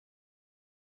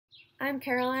I'm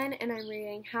Caroline, and I'm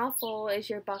reading How Full Is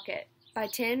Your Bucket by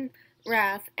Tim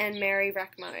Rath and Mary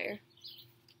Reckmeyer.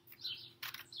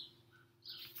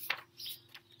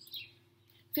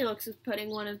 Felix was putting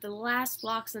one of the last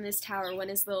blocks on his tower when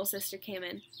his little sister came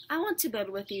in. "I want to build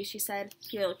with you," she said.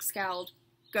 Felix scowled.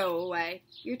 "Go away.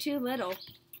 You're too little."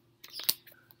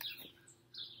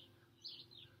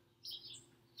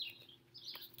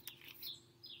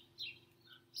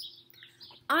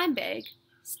 "I'm big.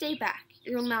 Stay back.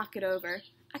 You'll knock it over.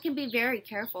 I can be very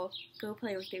careful. Go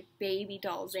play with your baby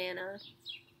dolls, Anna."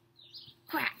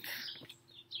 Quack!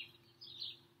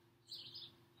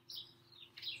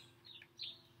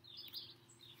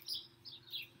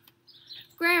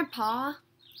 "Grandpa!"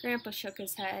 Grandpa shook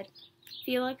his head.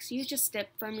 "Felix, you just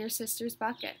dipped from your sister's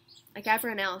bucket. Like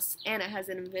everyone else, Anna has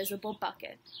an invisible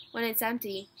bucket. When it's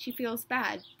empty, she feels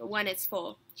bad, but when it's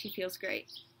full, she feels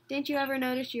great. Didn't you ever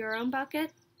notice your own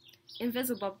bucket?"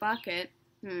 Invisible bucket?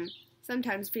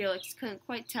 Sometimes Felix couldn't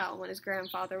quite tell when his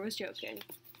grandfather was joking.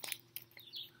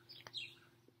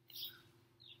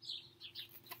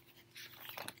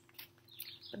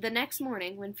 But the next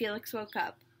morning, when Felix woke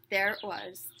up, there it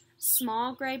was, a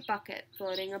small gray bucket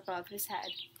floating above his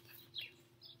head.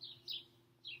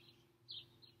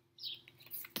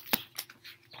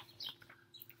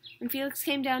 When Felix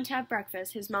came down to have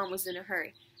breakfast, his mom was in a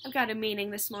hurry. "I've got a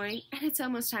meeting this morning, and it's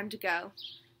almost time to go."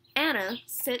 "Anna,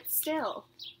 sit still."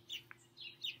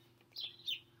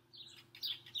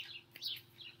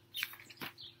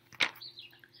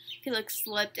 Felix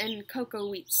slipped, and cocoa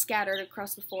wheat scattered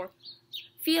across the floor.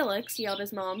 "Felix," yelled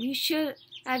his mom, "you should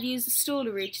have used a stool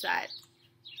to reach that."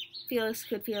 Felix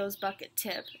could feel his bucket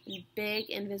tip, and big,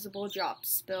 invisible drops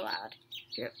spill out.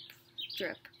 Drip,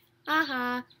 drip.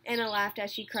 "Ha-ha," Anna laughed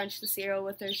as she crunched the cereal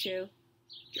with her shoe.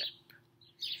 Drip.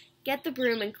 "Get the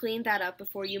broom and clean that up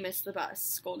before you miss the bus,"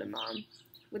 scolded Mom.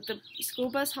 With the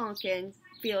school bus honking,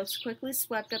 Felix quickly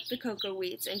swept up the cocoa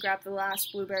wheats and grabbed the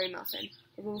last blueberry muffin.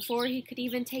 But before he could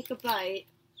even take a bite,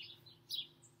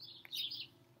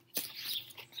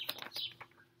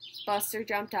 Buster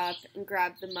jumped up and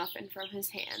grabbed the muffin from his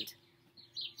hand.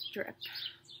 Drip.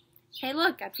 "Hey,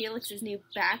 look, at Felix's new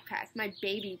backpack. My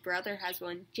baby brother has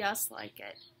one just like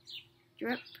it."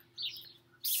 Drip.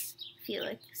 Psst,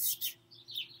 Felix. Psst.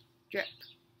 Drip.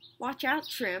 "Watch out,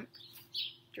 Shrimp."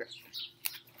 Drip.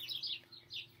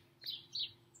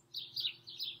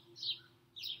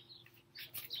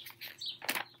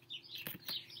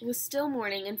 It was still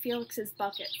morning, and Felix's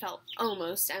bucket felt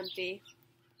almost empty.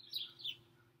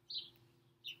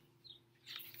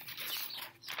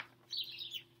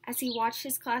 As he watched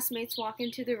his classmates walk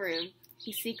into the room,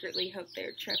 he secretly hoped they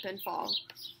would trip and fall.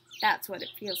 That's what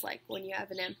it feels like when you have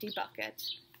an empty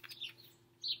bucket.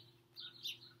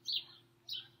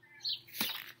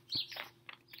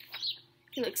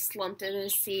 Felix slumped in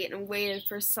his seat and waited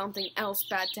for something else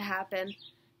bad to happen.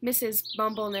 Mrs.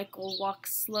 Bumblenickel walked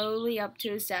slowly up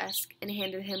to his desk and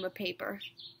handed him a paper.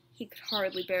 He could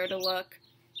hardly bear to look.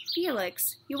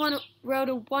 "Felix, you wrote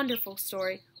a wonderful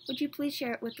story. Would you please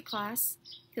share it with the class?"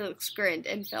 Felix grinned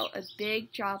and felt a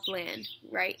big drop land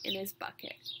right in his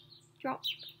bucket. Drop.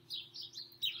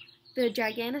 "The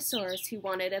Giganosaurus Who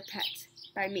Wanted a Pet"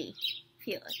 by me,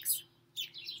 Felix.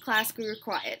 Class grew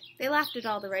quiet. They laughed at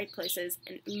all the right places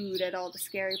and oohed at all the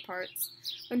scary parts.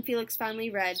 When Felix finally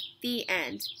read, "The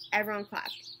End," everyone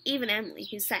clapped, even Emily,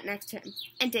 who sat next to him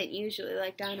and didn't usually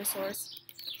like dinosaurs.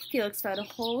 Felix felt a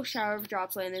whole shower of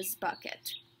drops land in his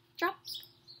bucket. Drop,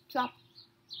 plop,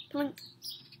 plink,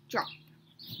 drop.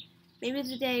 Maybe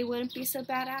the day wouldn't be so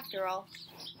bad after all.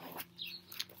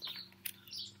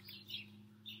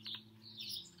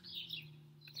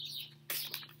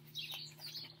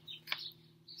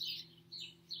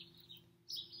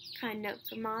 Kind note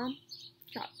from Mom.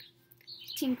 Drop.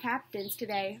 Team captains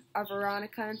today are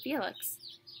Veronica and Felix.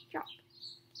 Drop.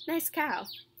 Nice cow.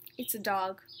 It's a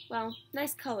dog. Well,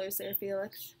 nice colors there,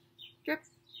 Felix. Drip.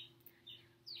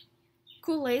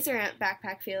 Cool laser ant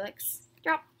backpack, Felix.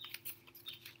 Drop.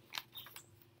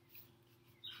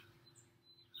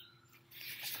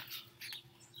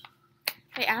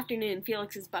 By afternoon,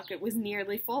 Felix's bucket was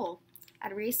nearly full.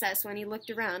 At recess, when he looked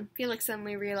around, Felix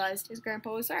suddenly realized his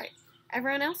grandpa was right.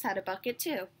 Everyone else had a bucket,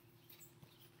 too.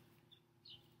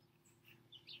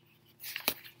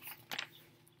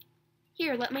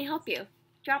 "Here, let me help you."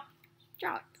 Drop,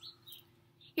 drop.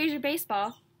 "Here's your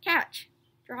baseball. Catch."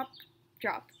 Drop,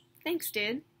 drop. "Thanks,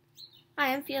 dude."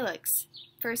 "Hi, I'm Felix.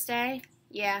 First day?"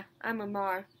 "Yeah, I'm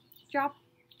Amar." Drop,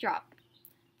 drop.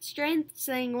 The strange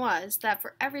thing was that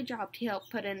for every drop he helped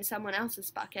put in someone else's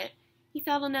bucket, he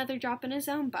felt another drop in his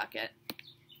own bucket.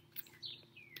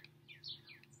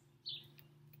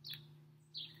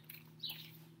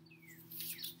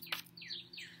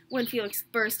 When Felix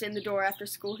burst in the door after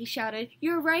school, he shouted,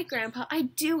 "You're right, Grandpa, I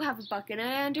do have a bucket, and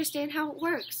I understand how it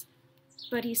works."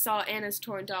 But he saw Anna's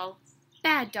torn doll.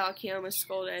 "Bad dog," he almost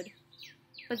scolded.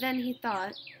 But then he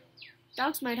thought,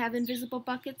 dogs might have invisible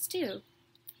buckets too.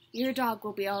 "Your dog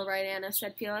will be all right, Anna,"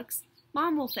 said Felix.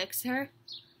 "Mom will fix her.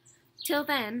 Till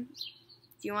then,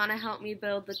 do you want to help me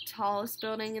build the tallest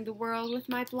building in the world with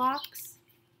my blocks?"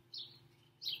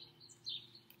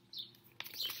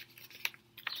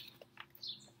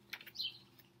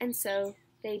 And so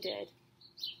they did.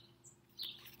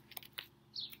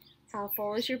 How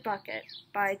Full Is Your Bucket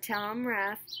by Tom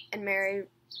Rath and Mary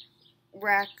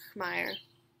Rackmeyer.